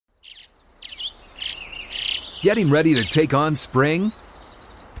Getting ready to take on spring?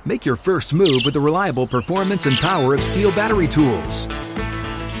 Make your first move with the reliable performance and power of Steel battery tools.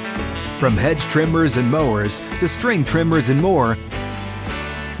 From hedge trimmers and mowers to string trimmers and more,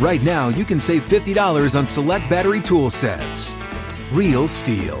 right now you can save $50 on select battery tool sets. Real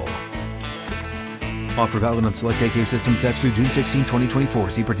Steel. Offer valid on select AK system sets through June 16,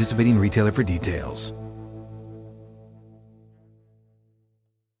 2024. See participating retailer for details.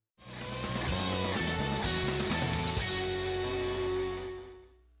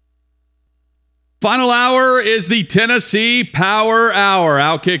 Final hour is the Tennessee Power Hour.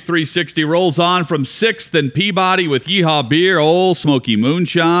 Outkick 360 rolls on from 6th and Peabody with Yeehaw Beer, Old Smoky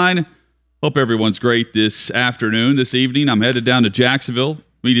Moonshine. Hope everyone's great this afternoon, this evening. I'm headed down to Jacksonville,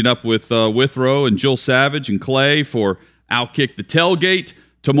 meeting up with Withrow and Jill Savage and Clay for Outkick the Tailgate.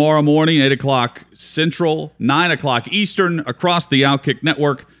 Tomorrow morning, 8 o'clock Central, 9 o'clock Eastern, across the Outkick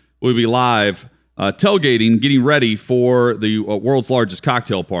Network. We'll be live tailgating, getting ready for the world's largest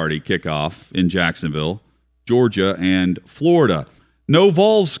cocktail party kickoff in Jacksonville, Georgia, and Florida. No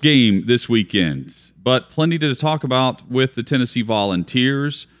Vols game this weekend, but plenty to talk about with the Tennessee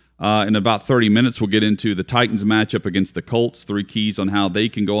Volunteers. In about 30 minutes, we'll get into the Titans matchup against the Colts, 3 keys on how they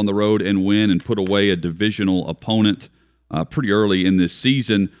can go on the road and win and put away a divisional opponent pretty early in this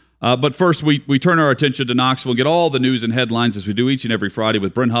season. But first, we turn our attention to Knoxville and get all the news and headlines as we do each and every Friday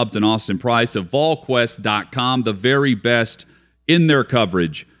with Brent Hubbs and Austin Price of VolQuest.com, the very best in their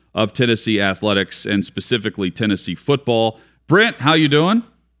coverage of Tennessee athletics and specifically Tennessee football. Brent, how you doing?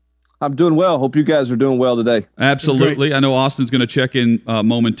 I'm doing well. Hope you guys are doing well today. Absolutely. I know Austin's going to check in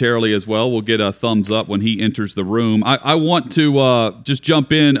momentarily as well. We'll get a thumbs up when he enters the room. I want to just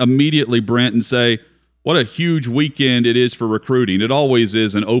jump in immediately, Brent, and say, what a huge weekend it is for recruiting. It always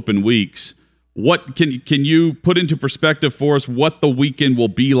is in open weeks. What can you put into perspective for us what the weekend will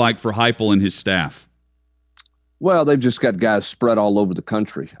be like for Heupel and his staff? Well, they've just got guys spread all over the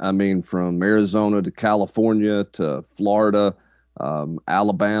country. I mean, from Arizona to California to Florida,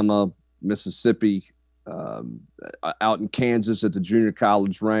 Alabama, Mississippi, out in Kansas at the junior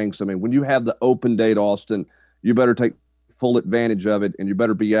college ranks. I mean, when you have the open date, Austin, you better take full advantage of it, and you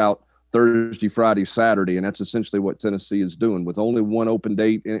better be out Thursday, Friday, Saturday, and that's essentially what Tennessee is doing. With only one open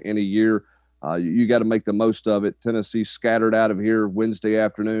date in a year, you got to make the most of it. Tennessee scattered out of here Wednesday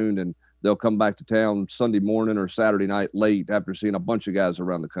afternoon, and they'll come back to town Sunday morning or Saturday night late after seeing a bunch of guys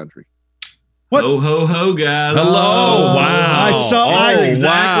around the country. What? Ho, ho, ho, guys. Hello. Wow.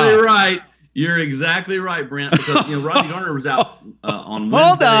 Exactly right. You're exactly right, Brent, because Rodney Garner was out on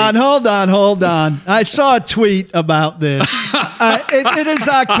Wednesday. Hold on. I saw a tweet about this. It is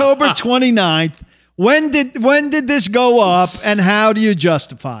October 29th. When did this go up, and how do you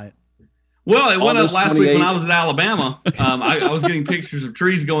justify it? Well, it went up last week when I was at Alabama. I was getting pictures of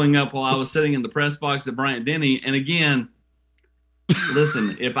trees going up while I was sitting in the press box at Bryant-Denny. And again,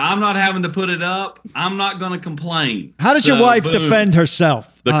 listen, if I'm not having to put it up, I'm not going to complain. How does your wife defend herself?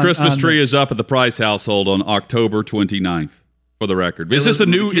 The Christmas tree is up at the Price household on October 29th, for the Is this a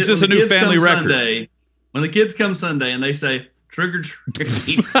new family record? Sunday, when the kids come Sunday and they say, trick or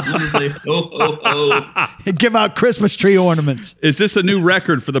treat, I'm going to say, ho, ho, ho. Give out Christmas tree ornaments. Is this a new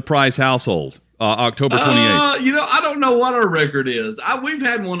record for the Price household? October 28th. I don't know what our record is. We've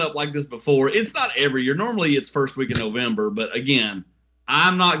had one up like this before. It's not every year. Normally it's first week of November. But again,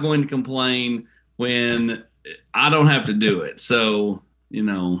 I'm not going to complain when I don't have to do it. So,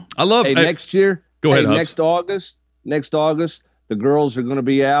 I love next year. Go ahead, Hubbs. Next August, the girls are going to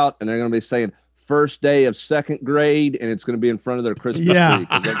be out and they're going to be saying, first day of second grade, and it's going to be in front of their Christmas tree.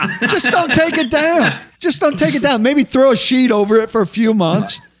 Just don't take it down. Maybe throw a sheet over it for a few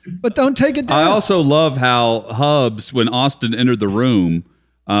months. But don't take it down. I also love how Hubbs, when Austin entered the room,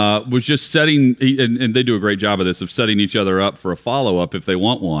 was just setting, and they do a great job of this, of setting each other up for a follow-up if they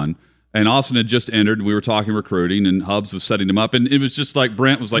want one. And Austin had just entered, and we were talking recruiting, and Hubbs was setting him up. And it was just like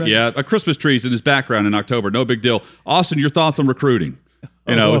Brent was like, yeah, a Christmas tree's in his background in October. No big deal. Austin, your thoughts on recruiting?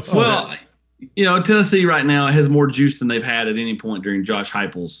 Tennessee right now has more juice than they've had at any point during Josh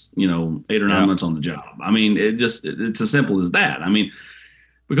Heupel's, 8 or 9 months on the job. I mean, it's as simple as that. I mean,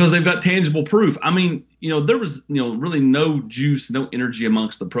 because they've got tangible proof. I mean, there was, really no juice, no energy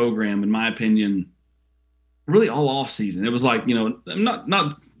amongst the program, in my opinion, really all off season. It was like,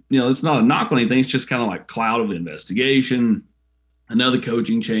 it's not a knock on anything. It's just kind of like cloud of investigation, another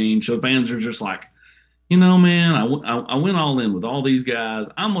coaching change. So fans are just like, man, I went all in with all these guys.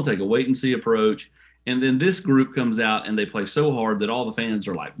 I'm going to take a wait and see approach. And then this group comes out and they play so hard that all the fans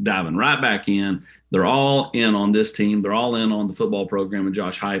are like diving right back in. They're all in on this team. They're all in on the football program and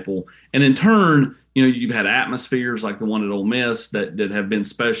Josh Heupel. And in turn, you've had atmospheres like the one at Ole Miss that have been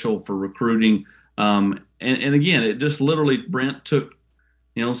special for recruiting. And and again, it just literally Brent took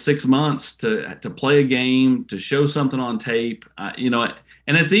 6 months to play a game, to show something on tape,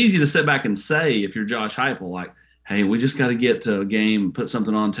 and it's easy to sit back and say if you're Josh Heupel, like, hey, we just got to get to a game, put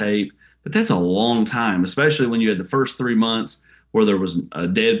something on tape. But that's a long time, especially when you had the first 3 months where there was a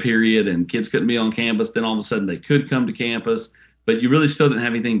dead period and kids couldn't be on campus. Then all of a sudden they could come to campus, but you really still didn't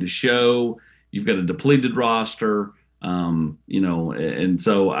have anything to show. You've got a depleted roster, and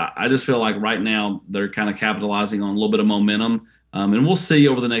so I just feel like right now they're kind of capitalizing on a little bit of momentum. And we'll see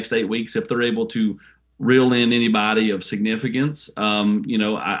over the next 8 weeks if they're able to reel in anybody of significance.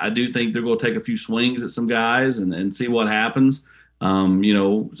 I do think they're going to take a few swings at some guys and see what happens.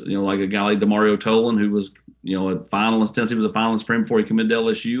 Like a guy like DeMario Tolan, who was, a finalist. Tennessee was a finalist for him before he committed to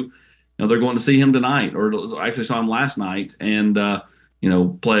LSU. They're going to see him tonight, or actually saw him last night, and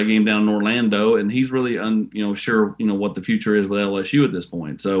play a game down in Orlando. And he's really sure what the future is with LSU at this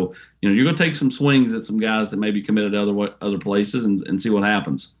point. So you're going to take some swings at some guys that may be committed to other places and see what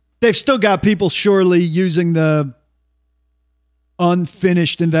happens. They've still got people surely using the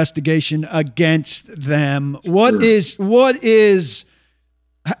unfinished investigation against them. What has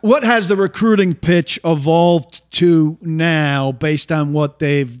the recruiting pitch evolved to now based on what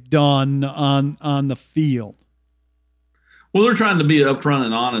they've done on the field? Well, they're trying to be upfront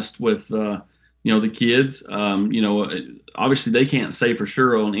and honest with the kids. Obviously they can't say for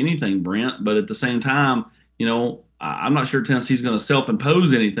sure on anything, Brent, but at the same time, I'm not sure Tennessee's going to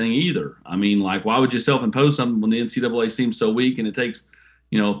self-impose anything either. I mean, like, why would you self-impose something when the NCAA seems so weak and it takes,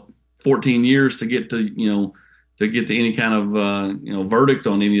 14 years to get to any kind of, verdict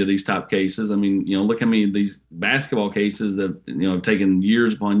on any of these top cases. I mean, look at these basketball cases that, have taken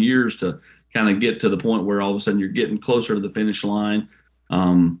years upon years to kind of get to the point where all of a sudden you're getting closer to the finish line.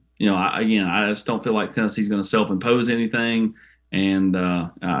 I just don't feel like Tennessee's going to self-impose anything. And,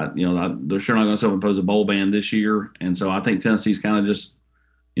 they're sure not going to self-impose a bowl ban this year. And so I think Tennessee's kind of just,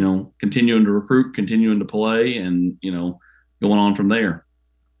 continuing to recruit, continuing to play, and, going on from there.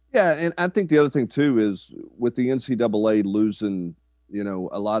 Yeah, and I think the other thing, too, is with the NCAA losing,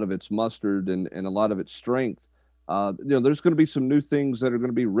 a lot of its mustard and a lot of its strength, there's going to be some new things that are going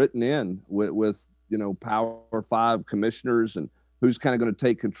to be written in with Power 5 commissioners and who's kind of going to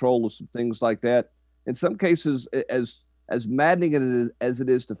take control of some things like that. In some cases, as maddening as it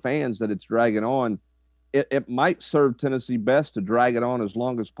is to fans that it's dragging on, it might serve Tennessee best to drag it on as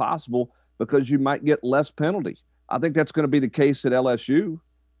long as possible because you might get less penalty. I think that's going to be the case at LSU.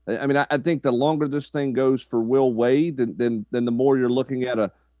 I mean, I think the longer this thing goes for Will Wade, then the more you're looking at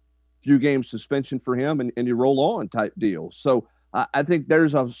a few game suspension for him and you roll on type deal. So I think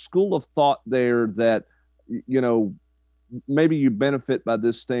there's a school of thought there that, maybe you benefit by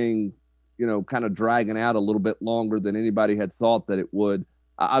this thing, kind of dragging out a little bit longer than anybody had thought that it would.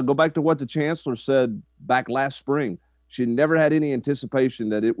 I'll go back to what the chancellor said back last spring. She never had any anticipation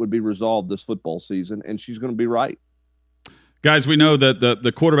that it would be resolved this football season, and she's going to be right. Guys, we know that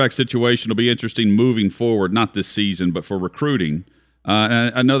the quarterback situation will be interesting moving forward, not this season, but for recruiting.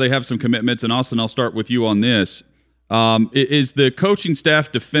 And I know they have some commitments, and Austin, I'll start with you on this. Is the coaching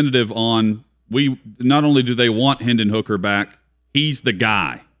staff definitive on not only do they want Hendon Hooker back, he's the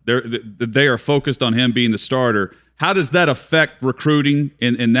guy. They are focused on him being the starter. How does that affect recruiting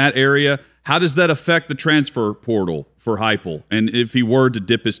in that area? How does that affect the transfer portal for Heupel? And if he were to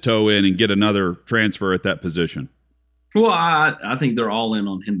dip his toe in and get another transfer at that position? Well, I think they're all in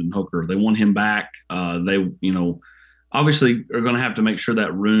on Hendon Hooker. They want him back. They, obviously are going to have to make sure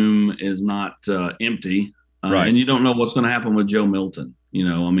that room is not empty. Right. And you don't know what's going to happen with Joe Milton.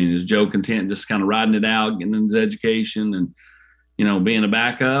 Is Joe content just kind of riding it out, getting into his education and, being a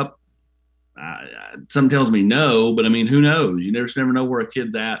backup? Something tells me no, but who knows? You never know where a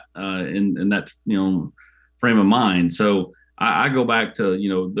kid's at in that, frame of mind. So I go back to,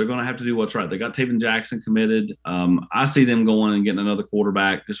 they're going to have to do what's right. They got Taven Jackson committed. I see them going and getting another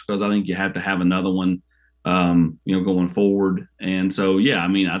quarterback just because I think you have to have another one, going forward. And so,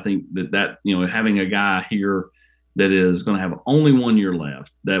 I think that having a guy here that is going to have only 1 year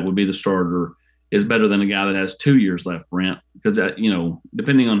left, that would be the starter, is better than a guy that has 2 years left, Brent, because that,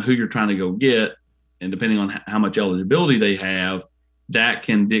 depending on who you're trying to go get and depending on how much eligibility they have, that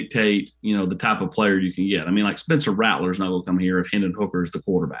can dictate, the type of player you can get. Like Spencer Rattler's not going to come here if Hendon Hooker is the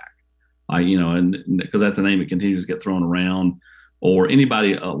quarterback, and because that's a name that continues to get thrown around, or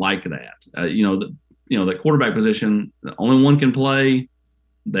anybody like that. That quarterback position, only one can play.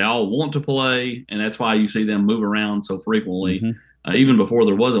 They all want to play, and that's why you see them move around so frequently. Mm-hmm. Even before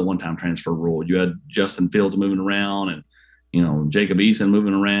there was a one-time transfer rule, you had Justin Fields moving around and, Jacob Eason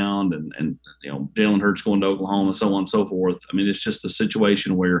moving around and Jalen Hurts going to Oklahoma, so on and so forth. It's just a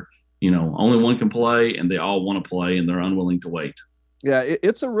situation where Only one can play, and they all want to play, and they're unwilling to wait. Yeah,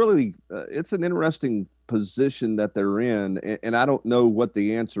 it's a really it's an interesting position that they're in, and I don't know what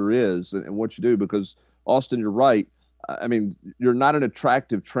the answer is and what you do, because Austin, you're right. I mean, you're not an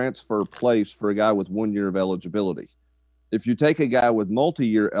attractive transfer place for a guy with 1 year of eligibility. If you take a guy with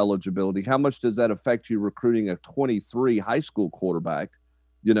multi-year eligibility, how much does that affect you recruiting a 23 high school quarterback?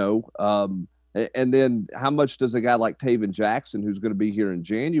 And then how much does a guy like Taven Jackson, who's going to be here in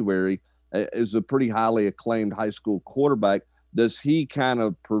January, is a pretty highly acclaimed high school quarterback, does he kind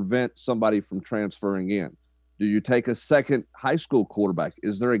of prevent somebody from transferring in? Do you take a second high school quarterback?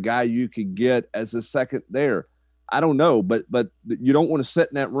 Is there a guy you could get as a second there? I don't know, but you don't want to sit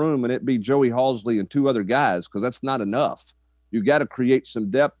in that room and it be Joey Halsley and two other guys, because that's not enough. You got to create some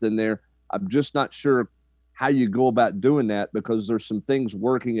depth in there. I'm just not sure how you go about doing that, because there's some things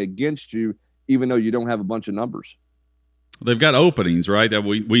working against you, even though you don't have a bunch of numbers. They've got openings, right? That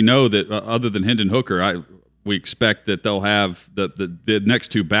we know that other than Hendon Hooker, we expect that they'll have the next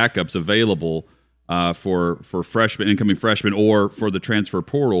two backups available for freshmen, incoming freshmen, or for the transfer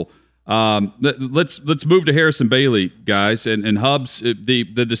portal. Let's move to Harrison Bailey, guys, and Hubs. The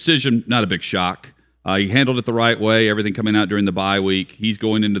decision, not a big shock. He handled it the right way. Everything coming out during the bye week. He's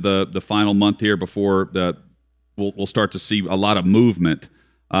going into the final month here before we'll start to see a lot of movement.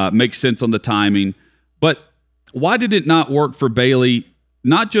 Makes sense on the timing, but why did it not work for Bailey?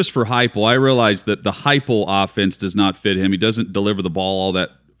 Not just for Heupel. I realize that the Heupel offense does not fit him. He doesn't deliver the ball all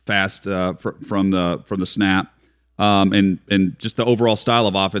that fast from the snap, and just the overall style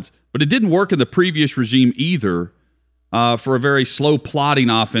of offense. But it didn't work in the previous regime either, for a very slow plotting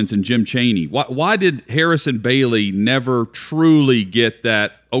offense in Jim Chaney. Why did Harrison Bailey never truly get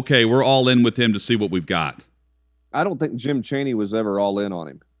that, okay, we're all in with him to see what we've got? I don't think Jim Chaney was ever all in on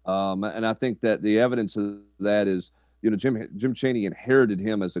him. And I think that the evidence of that is, Jim Chaney inherited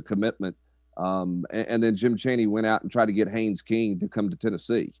him as a commitment. And then Jim Chaney went out and tried to get Haynes King to come to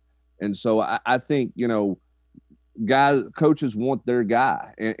Tennessee. And so I think, coaches want their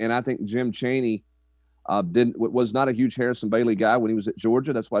guy. And I think Jim Chaney was not a huge Harrison Bailey guy when he was at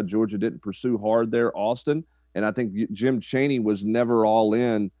Georgia. That's why Georgia didn't pursue hard there, Austin. And I think Jim Chaney was never all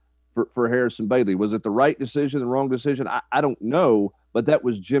in for Harrison Bailey. Was it the right decision, the wrong decision? I don't know, but that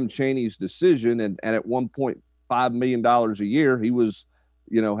was Jim Chaney's decision. And at $1.5 million a year, he was,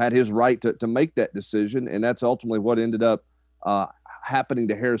 had his right to make that decision. And that's ultimately what ended up happening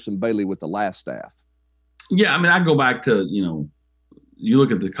to Harrison Bailey with the last staff. Yeah, I mean, I go back to, you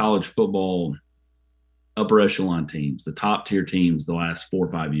look at the college football upper echelon teams, the top tier teams the last 4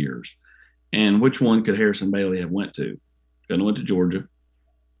 or 5 years. And which one could Harrison Bailey have went to? Couldn't have went to Georgia.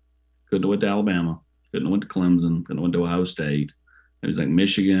 Couldn't have went to Alabama. Couldn't have went to Clemson. Couldn't have went to Ohio State. It was like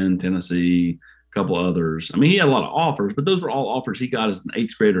Michigan, Tennessee, a couple others. I mean, he had a lot of offers, but those were all offers he got as an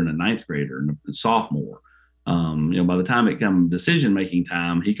 8th grader and a 9th grader and a sophomore. By the time it came decision-making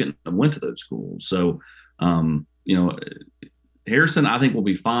time, he couldn't have went to those schools. So, Harrison, I think, will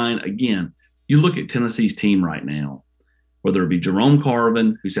be fine. Again, you look at Tennessee's team right now, whether it be Jerome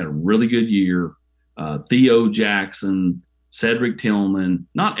Carvin, who's had a really good year, Theo Jackson, Cedric Tillman,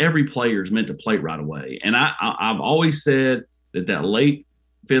 not every player is meant to play right away. And I've always said that late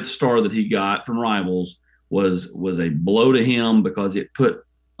 5th star that he got from Rivals was a blow to him, because it put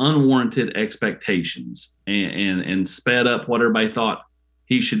unwarranted expectations and sped up what everybody thought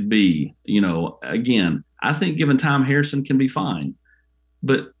he should be. Again, I think given time, Harrison can be fine,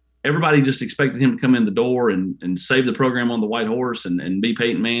 but everybody just expected him to come in the door and save the program on the white horse and be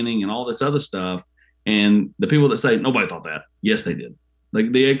Peyton Manning and all this other stuff. And the people that say nobody thought that, yes, they did.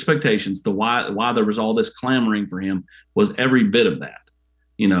 Like the expectations, the why there was all this clamoring for him was every bit of that,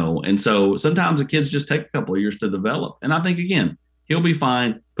 And so sometimes the kids just take a couple of years to develop. And I think, again, he'll be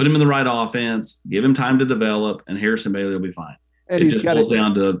fine. Put him in the right offense, give him time to develop, and Harrison Bailey will be fine. And it just boils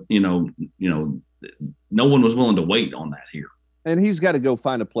down to, no one was willing to wait on that here. And he's got to go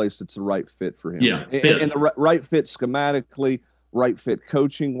find a place that's the right fit for him. Yeah, and the right fit schematically, right fit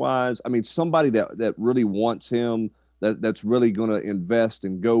coaching wise. I mean, somebody that really wants him, that's really going to invest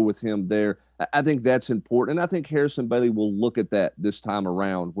and go with him there. I think that's important. And I think Harrison Bailey will look at that this time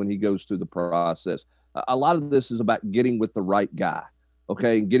around when he goes through the process. A lot of this is about getting with the right guy,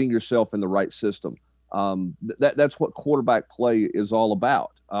 okay, and getting yourself in the right system. That's what quarterback play is all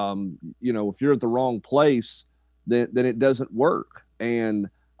about. If you're at the wrong place, then it doesn't work. And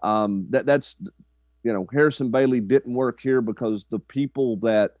that's Harrison Bailey didn't work here because the people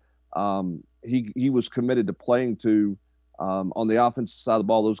that he was committed to playing to on the offensive side of the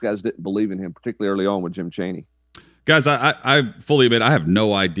ball, those guys didn't believe in him, particularly early on with Jim Chaney. Guys, I fully admit I have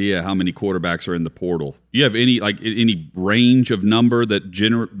no idea how many quarterbacks are in the portal. You have any range of number that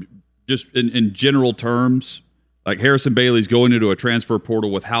just in general terms, like Harrison Bailey's going into a transfer portal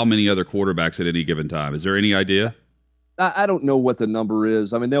with how many other quarterbacks at any given time? Is there any idea? I don't know what the number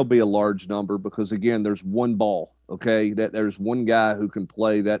is. I mean, there'll be a large number because, again, there's one ball, okay? That there's one guy who can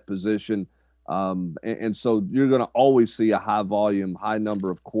play that position. And so you're going to always see a high volume, high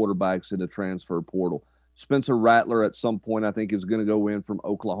number of quarterbacks in the transfer portal. Spencer Rattler at some point, I think, is going to go in from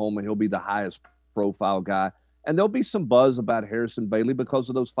Oklahoma. He'll be the highest profile guy. And there'll be some buzz about Harrison Bailey because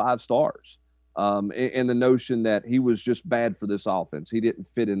of those 5 stars. And the notion that he was just bad for this offense. He didn't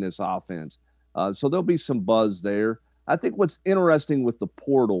fit in this offense. So there'll be some buzz there. I think what's interesting with the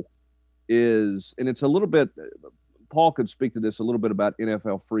portal is, and it's a little bit, Paul could speak to this a little bit about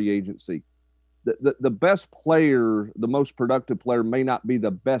NFL free agency. The best player, the most productive player may not be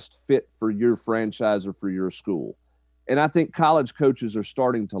the best fit for your franchise or for your school. And I think college coaches are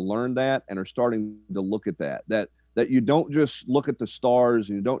starting to learn that and are starting to look at that you don't just look at the stars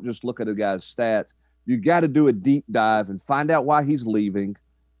and you don't just look at a guy's stats. You got to do a deep dive and find out why he's leaving,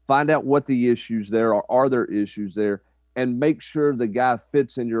 find out what the issues there are. Are there issues there? And make sure the guy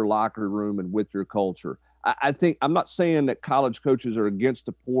fits in your locker room and with your culture. I think I'm not saying that college coaches are against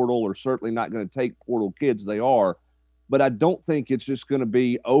the portal or certainly not going to take portal kids. They are, but I don't think it's just going to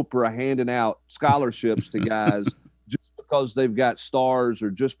be Oprah handing out scholarships to guys just because they've got stars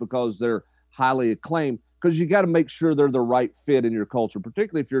or just because they're highly acclaimed, because you got to make sure they're the right fit in your culture,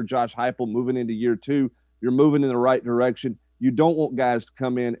 particularly if you're Josh Heupel moving into year 2, you're moving in the right direction. You don't want guys to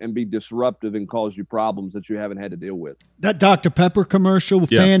come in and be disruptive and cause you problems that you haven't had to deal with. That Dr. Pepper commercial with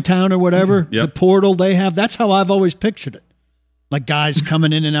Fantown or whatever, the portal they have, that's how I've always pictured it. Like guys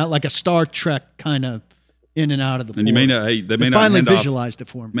coming in and out, like a Star Trek kind of in and out of the portal. And you may not, they may not finally visualized it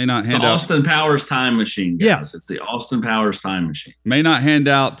for me. May not hand the out Austin Powers time machine, guys. Yes. It's the Austin Powers time machine. May not hand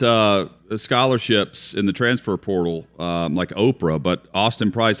out scholarships in the transfer portal like Oprah, but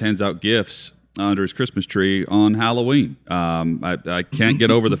Austin Price hands out gifts under his Christmas tree on Halloween. I can't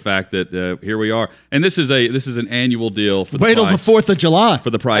get over the fact that here we are, and this is an annual deal for the wait till the 4th of July for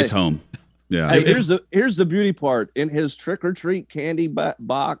the Price home. Yeah. Hey, here's the beauty part. In his trick or treat candy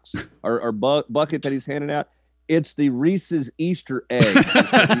box or bucket that he's handing out, it's the Reese's Easter egg.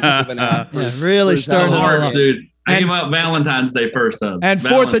 Really starting hard, dude. I gave out Valentine's Day first. And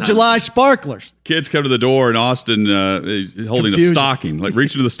 4th of July sparklers. Kids come to the door, and Austin is holding a stocking, like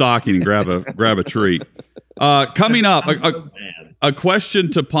reach into the stocking and grab a treat. Coming up, a question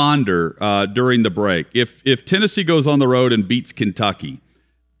to ponder during the break. If Tennessee goes on the road and beats Kentucky,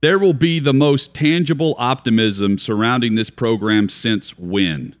 there will be the most tangible optimism surrounding this program since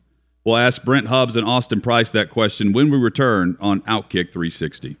when? We'll ask Brent Hubbs and Austin Price that question when we return on Outkick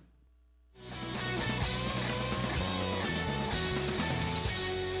 360.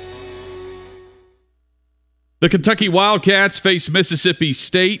 The Kentucky Wildcats face Mississippi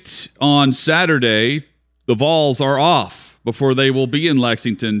State on Saturday. The Vols are off before they will be in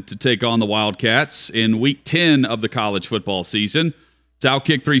Lexington to take on the Wildcats in Week 10 of the college football season. It's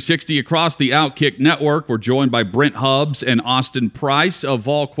Outkick 360 across the Outkick Network. We're joined by Brent Hubbs and Austin Price of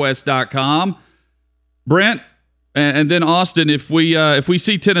VolQuest.com. Brent, and then Austin, if we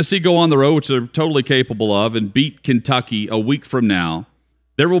see Tennessee go on the road, which they're totally capable of, and beat Kentucky a week from now,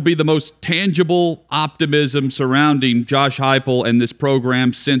 there will be the most tangible optimism surrounding Josh Heupel and this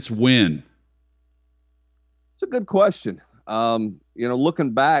program since when? It's a good question.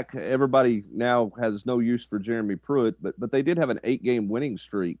 Looking back, everybody now has no use for Jeremy Pruitt, but they did have an 8-game winning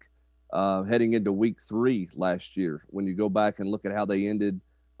streak heading into Week 3 last year. When you go back and look at how they ended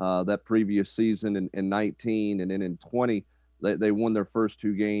that previous season in 19 and then in 20, they won their first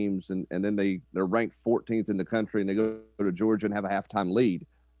 2 games, and then they're ranked 14th in the country, and they go to Georgia and have a halftime lead.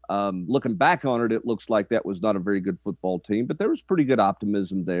 Looking back on it, it looks like that was not a very good football team, but there was pretty good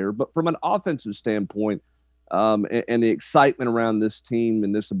optimism there. But from an offensive standpoint, and the excitement around this team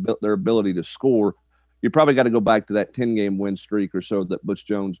and their ability to score, you probably got to go back to that 10-game win streak or so that Butch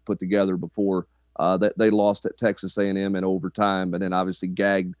Jones put together before that they lost at Texas A&M in overtime, and then obviously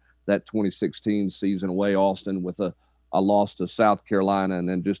gagged that 2016 season away, Austin, with a loss to South Carolina, and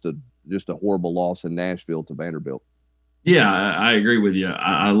then just a horrible loss in Nashville to Vanderbilt. Yeah, I agree with you.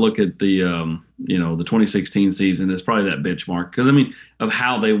 I look at the 2016 season as probably that benchmark because of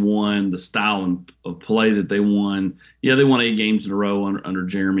how they won, the style of play that they won. Yeah, they won 8 games in a row under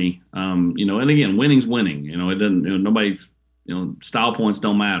Jeremy. And again, winning's winning. It doesn't. Nobody's. Style points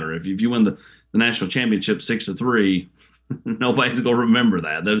don't matter. If you win the national championship 6-3, nobody's gonna remember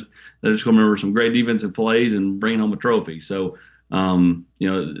that. They're just gonna remember some great defensive plays and bring home a trophy. So.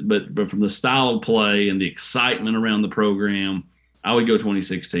 But from the style of play and the excitement around the program, I would go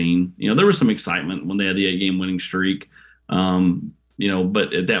 2016. There was some excitement when they had the 8-game winning streak.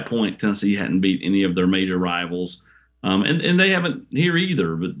 but at that point, Tennessee hadn't beat any of their major rivals. And they haven't here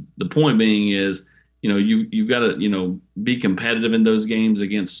either. But the point being is, you've got to, be competitive in those games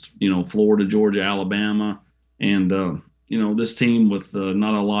against, Florida, Georgia, Alabama. And, this team with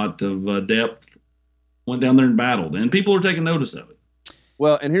not a lot of depth went down there and battled. And people are taking notice of it.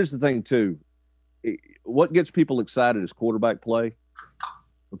 Well, and here's the thing, too. What gets people excited is quarterback play.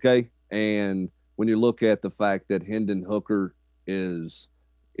 Okay. And when you look at the fact that Hendon Hooker is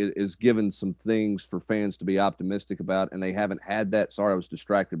given some things for fans to be optimistic about, and they haven't had that. Sorry, I was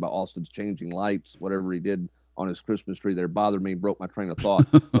distracted by Austin's changing lights. Whatever he did on his Christmas tree there bothered me and broke my train of thought.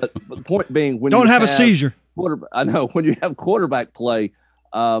 But the point being, when don't you have a seizure. I know when you have quarterback play,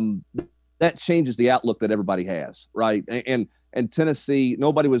 that changes the outlook that everybody has, right? And Tennessee,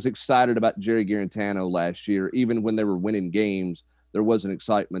 nobody was excited about Jerry Garantano last year. Even when they were winning games, there wasn't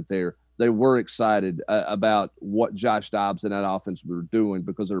excitement there. They were excited about what Josh Dobbs and that offense were doing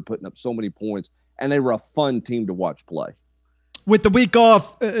because they were putting up so many points, and they were a fun team to watch play. With the week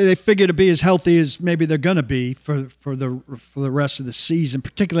off, they figure to be as healthy as maybe they're going to be for the rest of the season,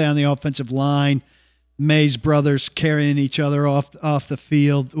 particularly on the offensive line. Mays brothers carrying each other off the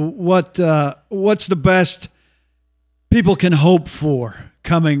field. What's the best people can hope for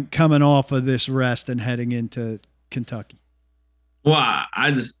coming off of this rest and heading into Kentucky? Well,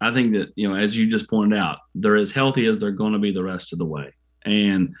 I think that, as you just pointed out, they're as healthy as they're going to be the rest of the way.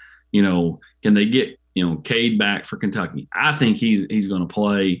 And, can they get, Cade back for Kentucky? I think he's going to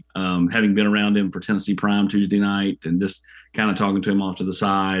play, having been around him for Tennessee Prime Tuesday night and just kind of talking to him off to the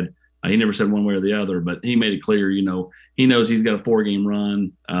side. He never said one way or the other, but he made it clear, he knows he's got a 4-game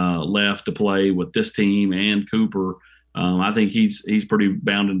run left to play with this team and Cooper. I think he's pretty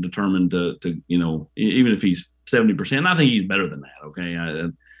bound and determined to even if he's 70%, I think he's better than that. Okay.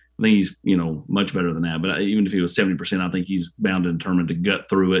 I think he's, much better than that, but even if he was 70%, I think he's bound and determined to gut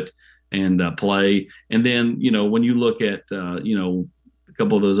through it and play. And then, when you look at, a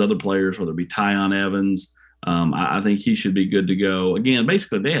couple of those other players, whether it be Tyon Evans, I think he should be good to go. Again,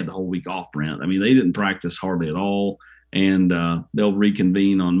 basically they had the whole week off, Brent. I mean, they didn't practice hardly at all, and they'll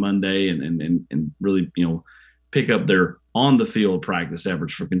reconvene on Monday and really, pick up their on the field practice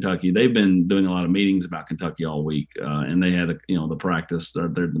average for Kentucky. They've been doing a lot of meetings about Kentucky all week, and they had the practice there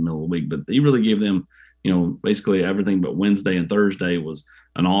in the middle of the week. But he really gave them, basically everything but Wednesday and Thursday was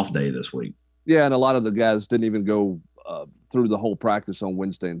an off day this week. Yeah, and a lot of the guys didn't even go through the whole practice on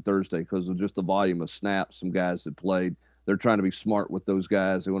Wednesday and Thursday because of just the volume of snaps some guys that played. They're trying to be smart with those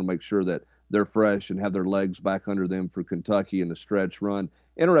guys. They want to make sure that they're fresh and have their legs back under them for Kentucky in the stretch run.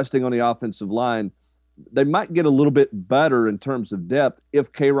 Interesting on the offensive line, they might get a little bit better in terms of depth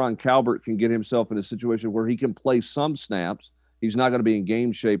if Kayron Calvert can get himself in a situation where he can play some snaps. He's not going to be in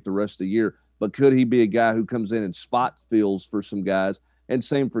game shape the rest of the year, but could he be a guy who comes in and spot fills for some guys? And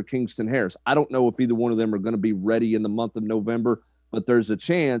same for Kingston Harris. I don't know if either one of them are going to be ready in the month of November, but there's a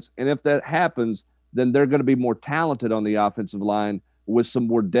chance. And if that happens, then they're going to be more talented on the offensive line with some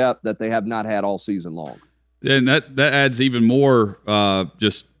more depth that they have not had all season long. And that adds even more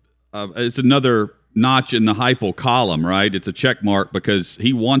it's another notch in the Heupel column, right? It's a check mark because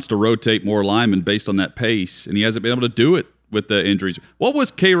he wants to rotate more linemen based on that pace, and he hasn't been able to do it with the injuries. What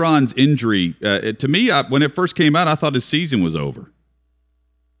was Kayron's injury? To me, when it first came out, I thought his season was over.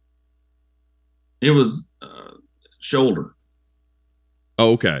 It was shoulder.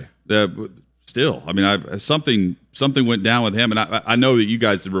 Oh, okay. Still, I mean, something went down with him, and I know that you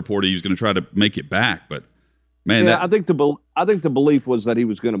guys had reported he was going to try to make it back, but man, I think the belief was that he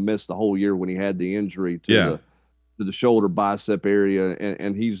was going to miss the whole year when he had the injury to the shoulder bicep area,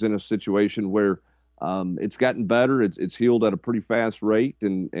 and he's in a situation where it's gotten better. It's healed at a pretty fast rate,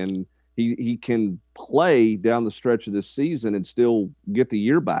 and he can play down the stretch of this season and still get the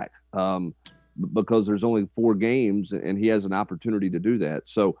year back. Because there's only 4 games and he has an opportunity to do that.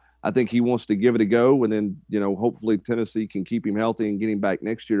 So I think he wants to give it a go. And then, hopefully Tennessee can keep him healthy and get him back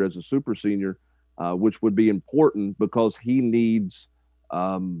next year as a super senior, which would be important because he needs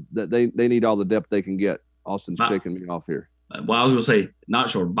that they need all the depth they can get. Austin's shaking me off here. Well, I was going to say, not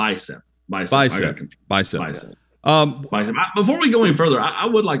sure, bicep. Bicep. Before we go any further, I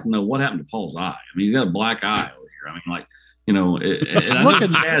would like to know what happened to Paul's eye. I mean, he's got a black eye over here. I mean, like, it's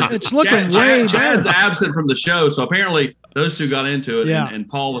looking way better. Chad's absent from the show, so apparently those two got into it, and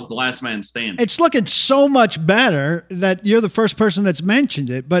Paul was the last man standing. It's looking so much better that you're the first person that's mentioned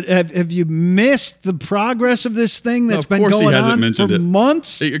it. But have you missed the progress of this thing that's been going on for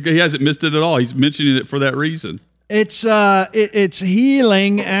months? He hasn't missed it at all. He's mentioning it for that reason. It's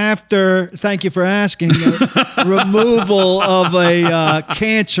healing after, thank you for asking, removal of a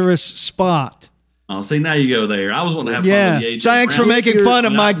cancerous spot. Oh, see, now you go there. I was wanting to have fun with the AJ Thanks Brown. for making fun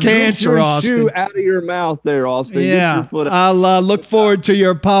of my cancer, Austin. Shoe out of your mouth there, Austin. Yeah, Get your foot out. I'll look forward to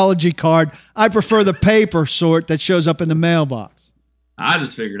your apology card. I prefer the paper sort that shows up in the mailbox. I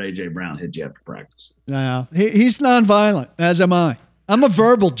just figured AJ Brown hit you after practice. No, he's nonviolent, as am I. I'm a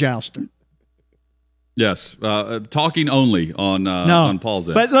verbal jouster. Yes, talking only on Paul's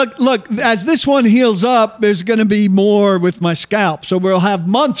end. But look, as this one heals up, there's going to be more with my scalp, so we'll have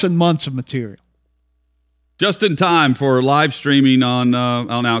months and months of material. Just in time for live streaming on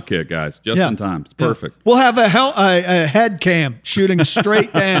Outkick, guys. Just in time. It's perfect. We'll have a head cam shooting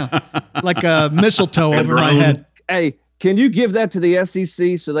straight down like a mistletoe over my head. Hey, can you give that to the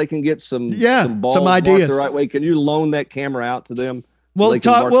SEC so they can get some balls some ideas the right way? Can you loan that camera out to them? We'll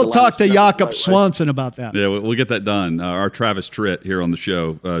talk to Jakob Swanson about that. Yeah, we'll get that done. Our Travis Tritt here on the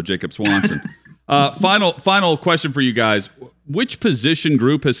show, Jacob Swanson. Final question for you guys. Which position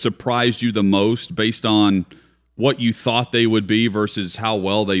group has surprised you the most based on what you thought they would be versus how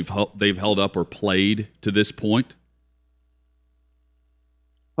well they've held up or played to this point?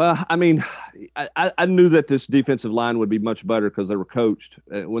 Well, I mean, I knew that this defensive line would be much better because they were coached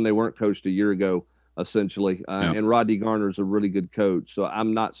when they weren't coached a year ago, essentially. And Rodney Garner is a really good coach, so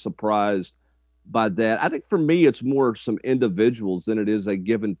I'm not surprised by that. I think for me, it's more some individuals than it is a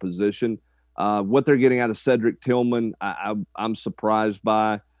given position. What they're getting out of Cedric Tillman, I'm surprised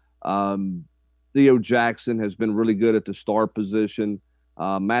by. Theo Jackson has been really good at the star position.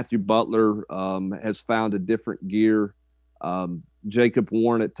 Matthew Butler has found a different gear. Jacob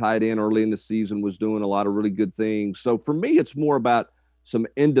Warren at tight end early in the season was doing a lot of really good things. So for me, it's more about some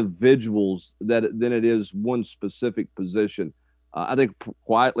individuals than it is one specific position. I think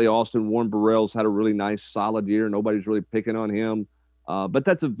quietly, Austin Warren Burrell's had a really nice, solid year. Nobody's really picking on him. But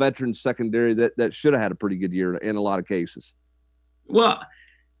that's a veteran secondary that should have had a pretty good year in a lot of cases. Well,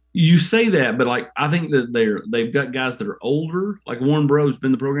 you say that, but I think that they've got guys that are older, like Warren Burrell's been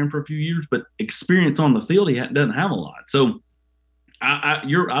in the program for a few years, but experience on the field doesn't have a lot. So I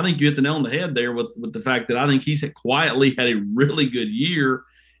think you hit the nail on the head there with the fact that I think he's quietly had a really good year,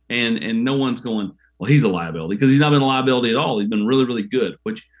 and no one's going, well, he's a liability, because he's not been a liability at all. He's been really, really good,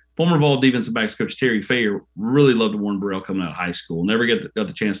 which former Vol defensive backs coach Terry Fayer really loved Warren Burrell coming out of high school. Never got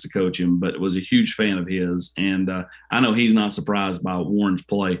the chance to coach him, but was a huge fan of his. And I know he's not surprised by Warren's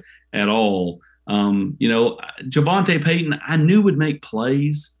play at all. Javonte Payton, I knew would make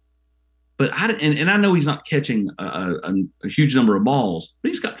plays, but I know he's not catching a huge number of balls, but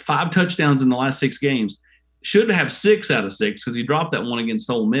he's got 5 touchdowns in the last 6 games. Should have 6 out of 6 because he dropped that one against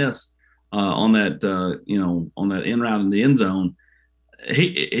Ole Miss on that end route in the end zone.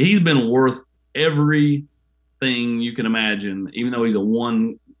 He's been worth everything you can imagine, even though he's a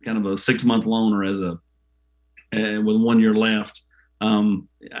 6-month loaner with 1 year left.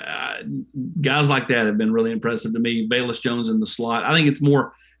 Guys like that have been really impressive to me. Bayless Jones in the slot. I think it's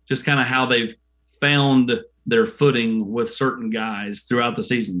more just kind of how they've found their footing with certain guys throughout the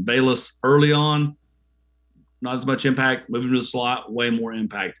season. Bayless early on, not as much impact. Moving to the slot, way more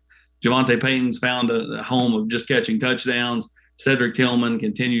impact. Javonte Payton's found a home of just catching touchdowns. Cedric Tillman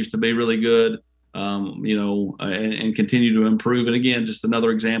continues to be really good, and continue to improve. And again, just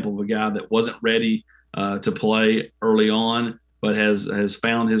another example of a guy that wasn't ready to play early on, but has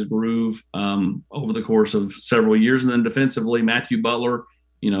found his groove over the course of several years. And then defensively, Matthew Butler,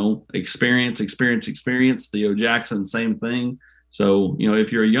 experience. Theo Jackson, same thing. So,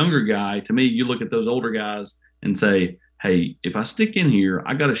 if you're a younger guy, to me, you look at those older guys and say, hey, if I stick in here,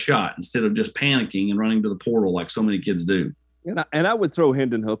 I got a shot, instead of just panicking and running to the portal like so many kids do. And I would throw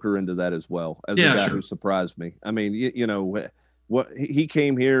Hendon Hooker into that as well, as a guy who surprised me. I mean, what he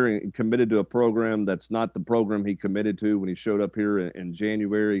came here and committed to a program that's not the program he committed to when he showed up here in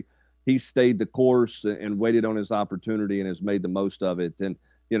January. He stayed the course and waited on his opportunity and has made the most of it. And,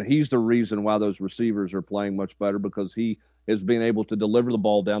 he's the reason why those receivers are playing much better, because he has been able to deliver the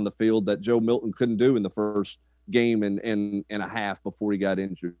ball down the field that Joe Milton couldn't do in the first game and a half before he got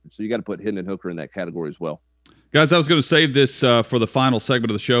injured. So you got to put Hendon Hooker in that category as well. Guys, I was going to save this for the final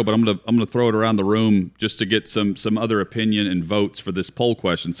segment of the show, but I'm going to throw it around the room just to get some other opinion and votes for this poll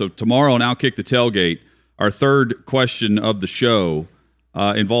question. So tomorrow on Outkick the Tailgate, our third question of the show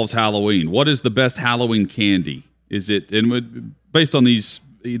involves Halloween. What is the best Halloween candy? Is it, and based on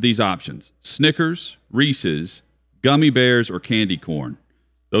these options, Snickers, Reese's, gummy bears, or candy corn?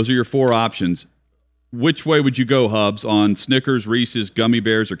 Those are your 4 options. Which way would you go, Hubs, on Snickers, Reese's, gummy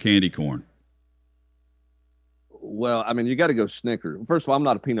bears, or candy corn? Well, I mean, you got to go Snickers. First of all, I'm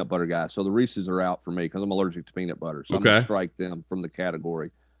not a peanut butter guy, so the Reese's are out for me because I'm allergic to peanut butter. So I'm going to strike them from the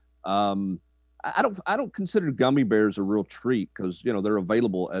category. I don't consider gummy bears a real treat because they're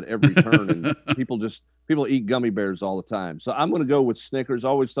available at every turn, and people eat gummy bears all the time. So I'm going to go with Snickers. I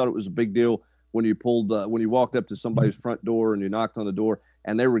always thought it was a big deal when you walked up to somebody's front door and you knocked on the door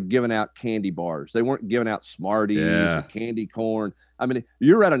and they were giving out candy bars. They weren't giving out Smarties or candy corn. I mean,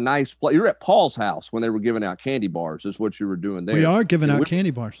 you're at a nice place. You're at Paul's house when they were giving out candy bars. Is what you were doing there. We are giving out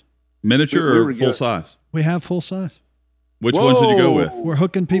candy bars. Miniature or full size? We have full size. Which ones did you go with? We're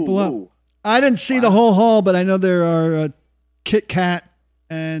hooking people up. I didn't see the whole haul, but I know there are Kit Kat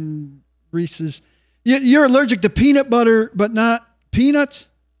and Reese's. You're allergic to peanut butter, but not peanuts?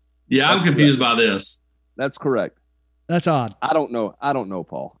 Yeah, I'm confused by this. That's correct. That's odd. I don't know,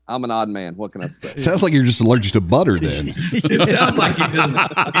 Paul. I'm an odd man. What can I say? Sounds like you're just allergic to butter then. It sounds like he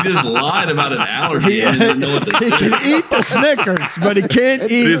just lied about an allergy. He can eat the Snickers, but he can't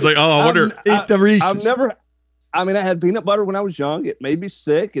eat. He's like, I wonder. Eat the Reese's. I had peanut butter when I was young. It made me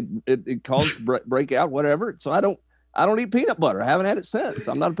sick. It caused breakout, whatever. So I don't eat peanut butter. I haven't had it since.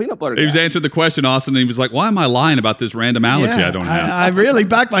 I'm not a peanut butter guy. He was answering the question, Austin, and he was like, why am I lying about this random allergy I don't have? I really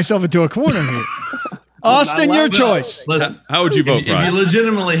backed myself into a corner here. Austin, your choice. Listen, how would you vote, Bryce? If you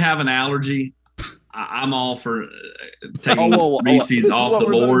legitimately have an allergy, I'm all for taking Reese's off the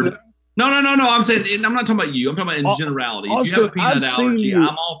board. No. I'm saying, I'm not talking about you. I'm talking about in generality. If you have a peanut allergy,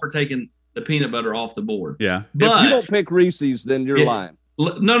 I'm all for taking the peanut butter off the board. Yeah. But if you don't pick Reese's, then you're lying.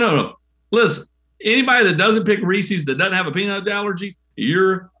 No. Listen, anybody that doesn't pick Reese's that doesn't have a peanut allergy,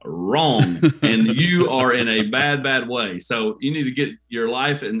 you're wrong. And you are in a bad way. So you need to get your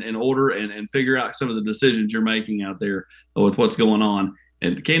life in order and figure out some of the decisions you're making out there with what's going on.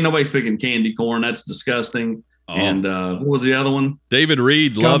 And nobody's picking candy corn. That's disgusting. Oh. And what was the other one? David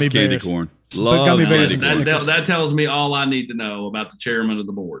Reed loves candy corn. Loves candy corn. That tells me all I need to know about the chairman of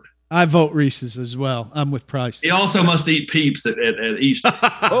the board. I vote Reese's as well. I'm with Price. He also must eat Peeps at Easter.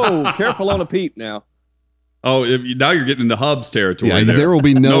 Oh, careful on a Peep now. Oh, now you're getting into Hubs territory. Yeah, there will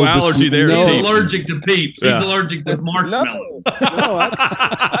be no allergy there. He's allergic to Peeps. Yeah. He's allergic to marshmallows. No,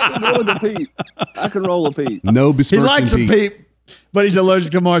 I can roll with a Peep. I can roll a Peep. No besmirching. He likes a Peep, but he's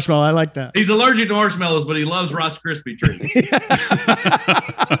allergic to marshmallow. I like that. He's allergic to marshmallows, but he loves Rice Krispie treats.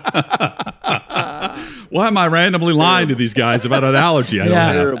 Why am I randomly lying to these guys about an allergy I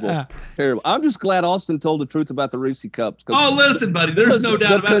don't have? Terrible. I'm just glad Austin told the truth about the Reese Cups. Oh, listen, buddy. There's no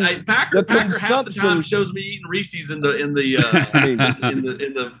doubt about it. Packer half the time shows me eating Reese's in the.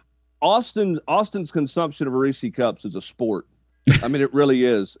 Austin's consumption of Reese Cups is a sport. I mean, it really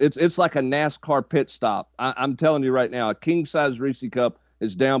is. It's like a NASCAR pit stop. I'm telling you right now, a king size Reese Cup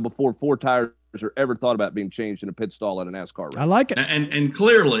is down before 4 tires are ever thought about being changed in a pit stall at a NASCAR race. I like it. And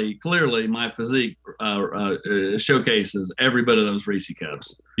clearly my physique showcases every bit of those Reese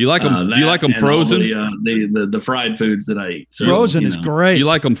Cups. You like them? Do you like them frozen? The fried foods that I eat. So, frozen is great. You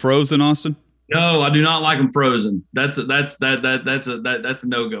like them frozen, Austin? No, I do not like them frozen. That's a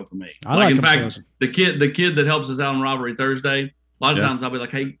no-go for me. In fact, frozen. the kid that helps us out on Robbery Thursday, a lot of times I'll be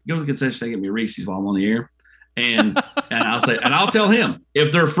like, hey, go to the concession stand and get me Reese's while I'm on the air. And I'll tell him,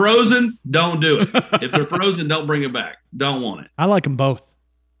 if they're frozen, don't do it. If they're frozen, don't bring it back. Don't want it. I like them both.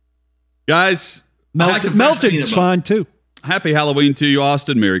 Guys, melted's fine too. Happy Halloween to you,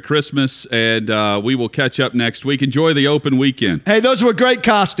 Austin. Merry Christmas. And we will catch up next week. Enjoy the open weekend. Hey, those were great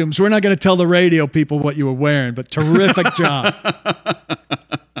costumes. We're not going to tell the radio people what you were wearing, but terrific job.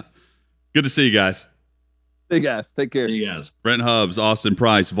 Good to see you guys. Hey, guys. Take care. See you guys. Brent Hubbs, Austin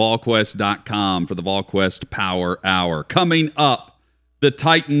Price, VolQuest.com for the VolQuest Power Hour. Coming up, the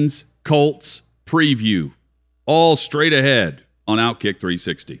Titans Colts preview. All straight ahead on Outkick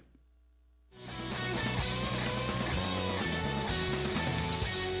 360.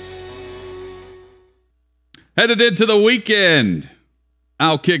 Headed into the weekend.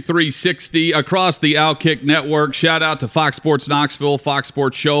 Outkick 360 across the Outkick network. Shout out to Fox Sports Knoxville, Fox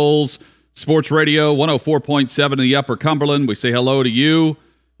Sports Shoals, Sports Radio 104.7 in the Upper Cumberland. We say hello to you.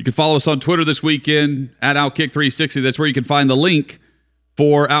 You can follow us on Twitter this weekend at Outkick 360. That's where you can find the link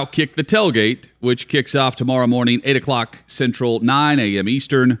for Outkick the Tailgate, which kicks off tomorrow morning, 8 o'clock Central, 9 a.m.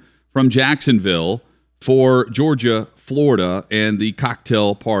 Eastern from Jacksonville for Georgia, Florida, and the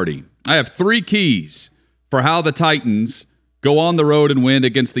cocktail party. I have 3 keys for how the Titans go on the road and win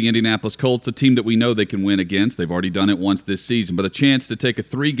against the Indianapolis Colts, a team that we know they can win against. They've already done it once this season, but a chance to take a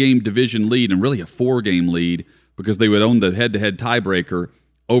 3-game division lead and really a 4-game lead because they would own the head-to-head tiebreaker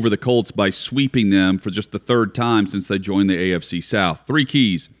over the Colts by sweeping them for just the 3rd time since they joined the AFC South. 3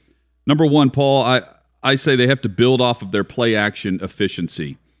 keys. Number 1, Paul, I say they have to build off of their play-action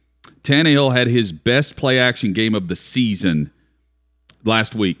efficiency. Tannehill had his best play-action game of the season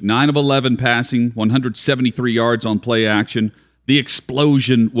last week. 9 of 11 passing, 173 yards on play action. the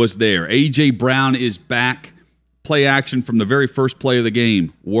explosion was there. A.J. Brown is back. Play action from the very first play of the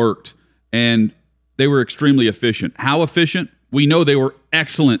game worked, and they were extremely efficient. How efficient? We know they were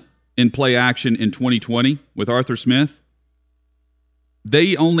excellent in play action in 2020 with Arthur Smith.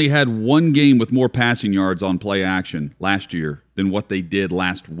 They only had one game with more passing yards on play action last year than what they did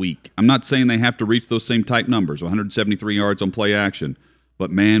last week. I'm not saying they have to reach those same type numbers, 173 yards on play action,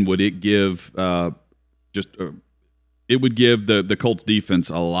 but man, would it give it would give the Colts defense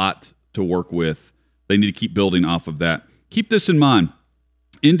a lot to work with. They need to keep building off of that. Keep this in mind.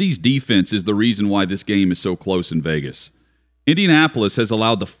 Indy's defense is the reason why this game is so close in Vegas. Indianapolis has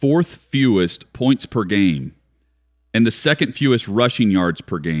allowed the fourth fewest points per game and the second fewest rushing yards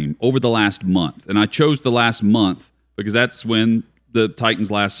per game over the last month. And I chose the last month because that's when the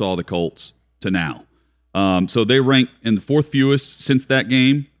Titans last saw the Colts to now. So they rank in the fourth fewest since that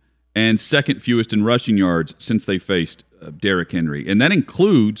game and second fewest in rushing yards since they faced Derrick Henry. And that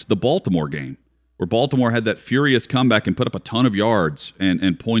includes the Baltimore game, where Baltimore had that furious comeback and put up a ton of yards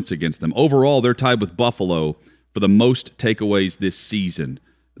and points against them. Overall, they're tied with Buffalo for the most takeaways this season.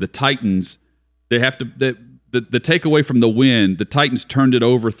 The Titans, they have to... The takeaway from the win, the Titans turned it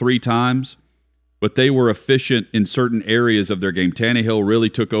over 3 times, but they were efficient in certain areas of their game. Tannehill really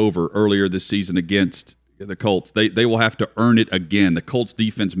took over earlier this season against the Colts. They will have to earn it again. The Colts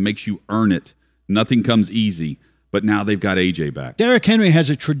defense makes you earn it. Nothing comes easy, but now they've got A.J. back. Derrick Henry has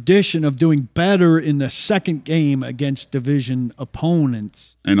a tradition of doing better in the second game against division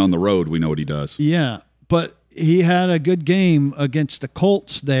opponents. And on the road, we know what he does. Yeah, but he had a good game against the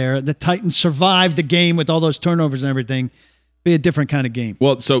Colts there. The Titans survived the game with all those turnovers and everything. Be a different kind of game.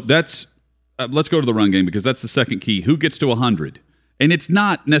 Well, so that's let's go to the run game because that's the second key. Who gets to 100? And it's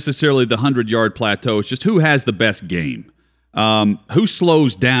not necessarily the 100-yard plateau. It's just who has the best game. Who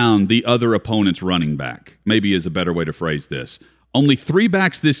slows down the other opponent's running back, maybe is a better way to phrase this. Only 3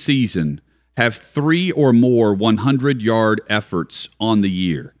 backs this season have 3 or more 100-yard efforts on the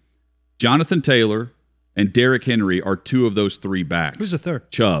year. Jonathan Taylor and Derrick Henry are 2 of those 3 backs. Who's the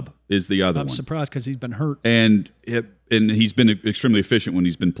third? Chubb is the other one. I'm surprised because he's been hurt. And he's been extremely efficient when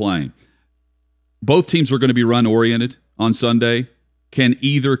he's been playing. Both teams are going to be run-oriented on Sunday, can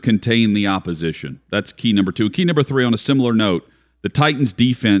either contain the opposition. That's key number 2. Key number 3, on a similar note, the Titans'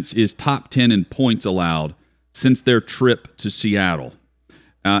 defense is top 10 in points allowed since their trip to Seattle.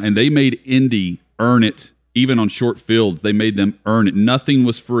 And they made Indy earn it, even on short fields. They made them earn it. Nothing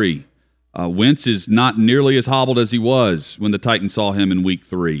was free. Wentz is not nearly as hobbled as he was when the Titans saw him in Week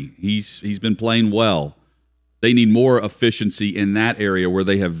 3. He's been playing well. They need more efficiency in that area where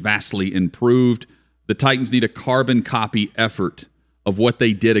they have vastly improved. The Titans need a carbon copy effort of what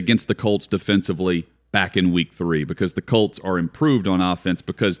they did against the Colts defensively back in Week 3 because the Colts are improved on offense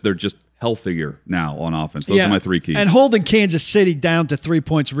because they're just healthier now on offense. Those are my 3 keys. And holding Kansas City down to 3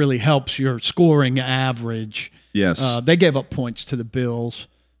 points really helps your scoring average. Yes. They gave up points to the Bills.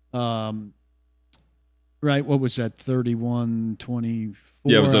 Right, what was that, 31-24?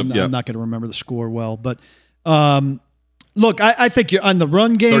 Yeah, it was I'm not going to remember the score well. But, look, I think you're on the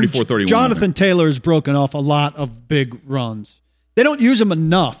run game, 34-31, Jonathan Taylor has broken off a lot of big runs. They don't use him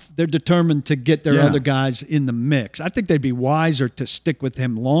enough. They're determined to get their other guys in the mix. I think they'd be wiser to stick with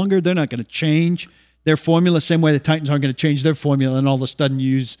him longer. They're not going to change their formula, same way the Titans aren't going to change their formula and all of a sudden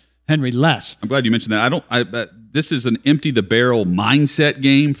use Henry less. I'm glad you mentioned that. This is an empty the barrel mindset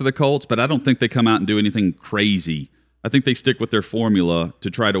game for the Colts, but I don't think they come out and do anything crazy. I think they stick with their formula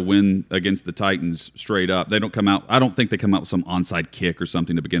to try to win against the Titans straight up. They don't come out. I don't think they come out with some onside kick or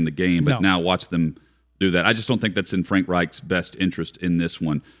something to begin the game, but now watch them do that. I just don't think that's in Frank Reich's best interest in this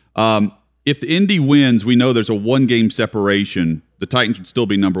one. If the Indy wins, we know there's a 1-game separation. The Titans would still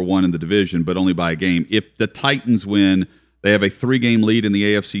be number 1 in the division, but only by a game. If the Titans win, they have a 3-game lead in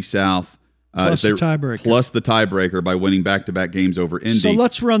the AFC South. Plus the tiebreaker. Plus the tiebreaker by winning back-to-back games over Indy. So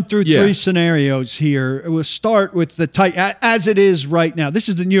let's run through 3 scenarios here. We'll start with the as it is right now. This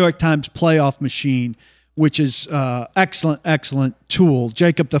is the New York Times playoff machine, which is excellent tool.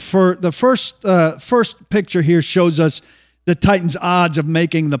 Jacob, the first picture here shows us the Titans' odds of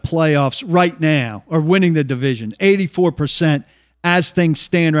making the playoffs right now or winning the division. 84% as things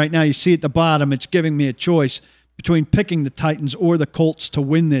stand right now. You see at the bottom, it's giving me a choice between picking the Titans or the Colts to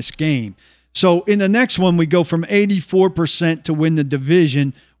win this game. So in the next one, we go from 84% to win the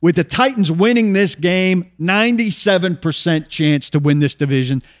division. With the Titans winning this game, 97% chance to win this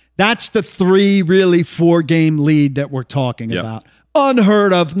division. That's the 4-game lead that we're talking about.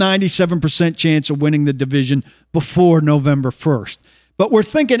 Unheard of, 97% chance of winning the division before November 1st. But we're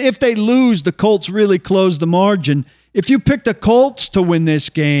thinking if they lose, the Colts really close the margin. If you pick the Colts to win this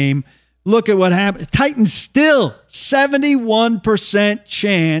game, look at what happened. Titans still 71%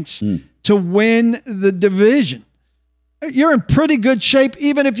 chance to win the division. You're in pretty good shape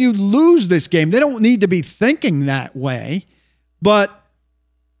even if you lose this game. They don't need to be thinking that way, but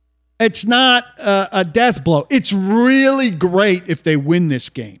it's not a death blow. It's really great if they win this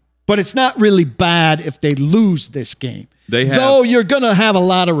game, but it's not really bad if they lose this game. Though you're going to have a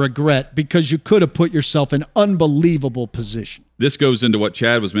lot of regret because you could have put yourself in unbelievable position. This goes into what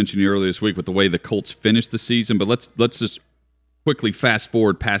Chad was mentioning earlier this week with the way the Colts finished the season, but let's just quickly fast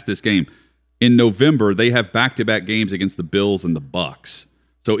forward past this game. In November, they have back-to-back games against the Bills and the Bucs.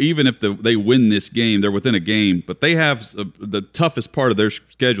 So even if they win this game, they're within a game, but they have the toughest part of their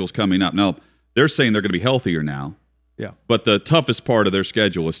schedules coming up. Now, they're saying they're going to be healthier now. Yeah. But the toughest part of their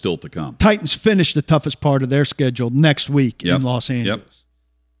schedule is still to come. Titans finish the toughest part of their schedule next week in Los Angeles.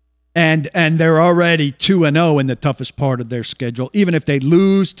 And they're already 2-0 in the toughest part of their schedule. Even if they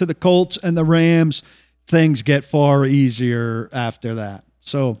lose to the Colts and the Rams, things get far easier after that.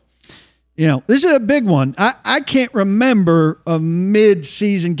 So, this is a big one. I can't remember a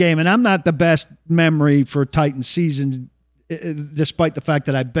mid-season game, and I'm not the best memory for Titans seasons, despite the fact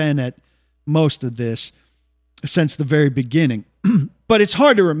that I've been at most of this since the very beginning. But it's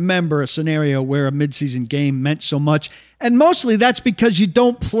hard to remember a scenario where a midseason game meant so much. And mostly that's because you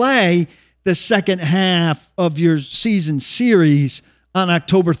don't play the second half of your season series on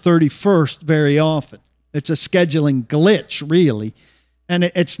October 31st very often. It's a scheduling glitch, really. And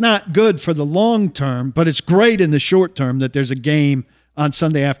it's not good for the long term, but it's great in the short term that there's a game on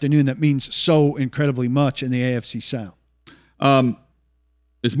Sunday afternoon that means so incredibly much in the AFC South.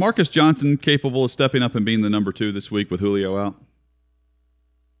 Is Marcus Johnson capable of stepping up and being the number 2 this week with Julio out?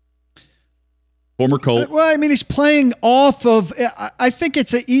 Former Colt. Well, I mean, he's playing off of – I think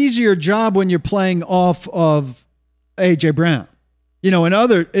it's an easier job when you're playing off of A.J. Brown. In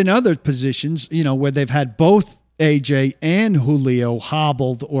other positions, where they've had both A.J. and Julio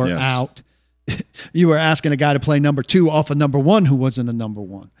hobbled or out, you were asking a guy to play number 2 off of number 1 who wasn't a number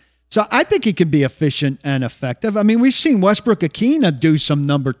 1. So I think he can be efficient and effective. I mean, we've seen Westbrook-Ikhine do some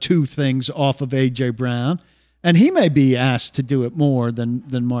number 2 things off of A.J. Brown, and he may be asked to do it more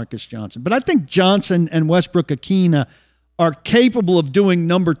than Marcus Johnson. But I think Johnson and Westbrook-Ikhine are capable of doing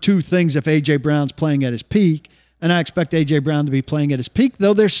number 2 things if A.J. Brown's playing at his peak, and I expect A.J. Brown to be playing at his peak,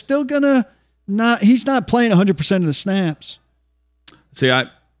 though they're still going to he's not playing 100% of the snaps. See,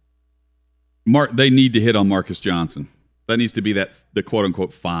 they need to hit on Marcus Johnson. That needs to be the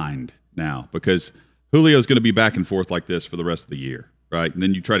quote-unquote find now, because Julio's going to be back and forth like this for the rest of the year, right? And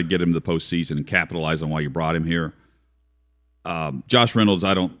then you try to get him to the postseason and capitalize on why you brought him here. Josh Reynolds,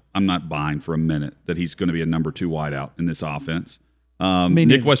 I'm not buying for a minute that he's going to be a number 2 wideout in this offense.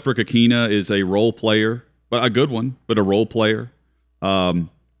 Nick Westbrook-Ikhine is a role player, but a good one, but a role player.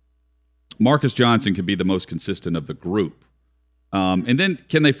 Marcus Johnson could be the most consistent of the group. And then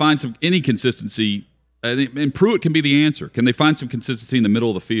can they find any consistency? And Pruitt can be the answer. Can they find some consistency in the middle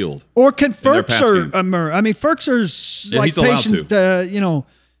of the field? Or can Ferkser emerge? I mean, Ferkser's like patient,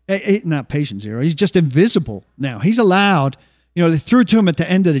 not patient zero. He's just invisible now. He's allowed, they threw to him at the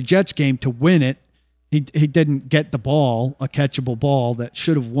end of the Jets game to win it. He didn't get the ball, a catchable ball that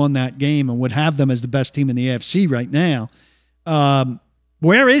should have won that game and would have them as the best team in the AFC right now.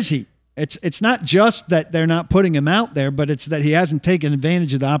 Where is he? It's not just that they're not putting him out there, but it's that he hasn't taken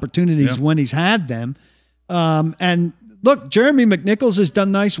advantage of the opportunities when he's had them. And look, Jeremy McNichols has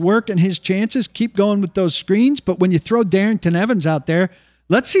done nice work in his chances. Keep going with those screens. But when you throw Darrington Evans out there,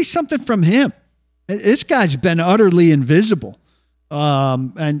 let's see something from him. This guy's been utterly invisible.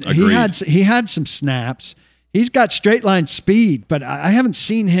 And he had some snaps. He's got straight line speed, but I haven't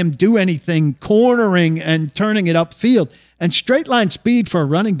seen him do anything cornering and turning it upfield. And straight line speed for a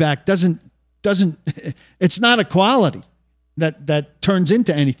running back doesn't it's not a quality that turns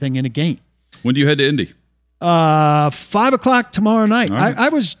into anything in a game. When do you head to Indy? 5:00 tomorrow night. Right. I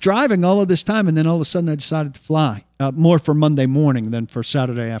was driving all of this time, and then all of a sudden I decided to fly. More for Monday morning than for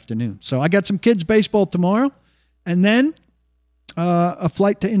Saturday afternoon. So I got some kids baseball tomorrow, and then a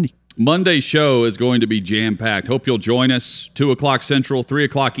flight to Indy. Monday's show is going to be jam-packed. Hope you'll join us 2:00 Central,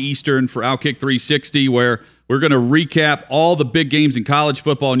 3:00 Eastern for Outkick 360, where we're going to recap all the big games in college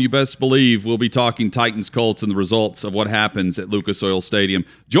football, and you best believe we'll be talking Titans, Colts, and the results of what happens at Lucas Oil Stadium.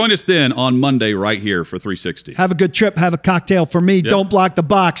 Join us then on Monday right here for 360. Have a good trip. Have a cocktail for me. Yep. Don't block the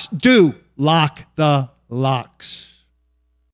box. Do lock the locks.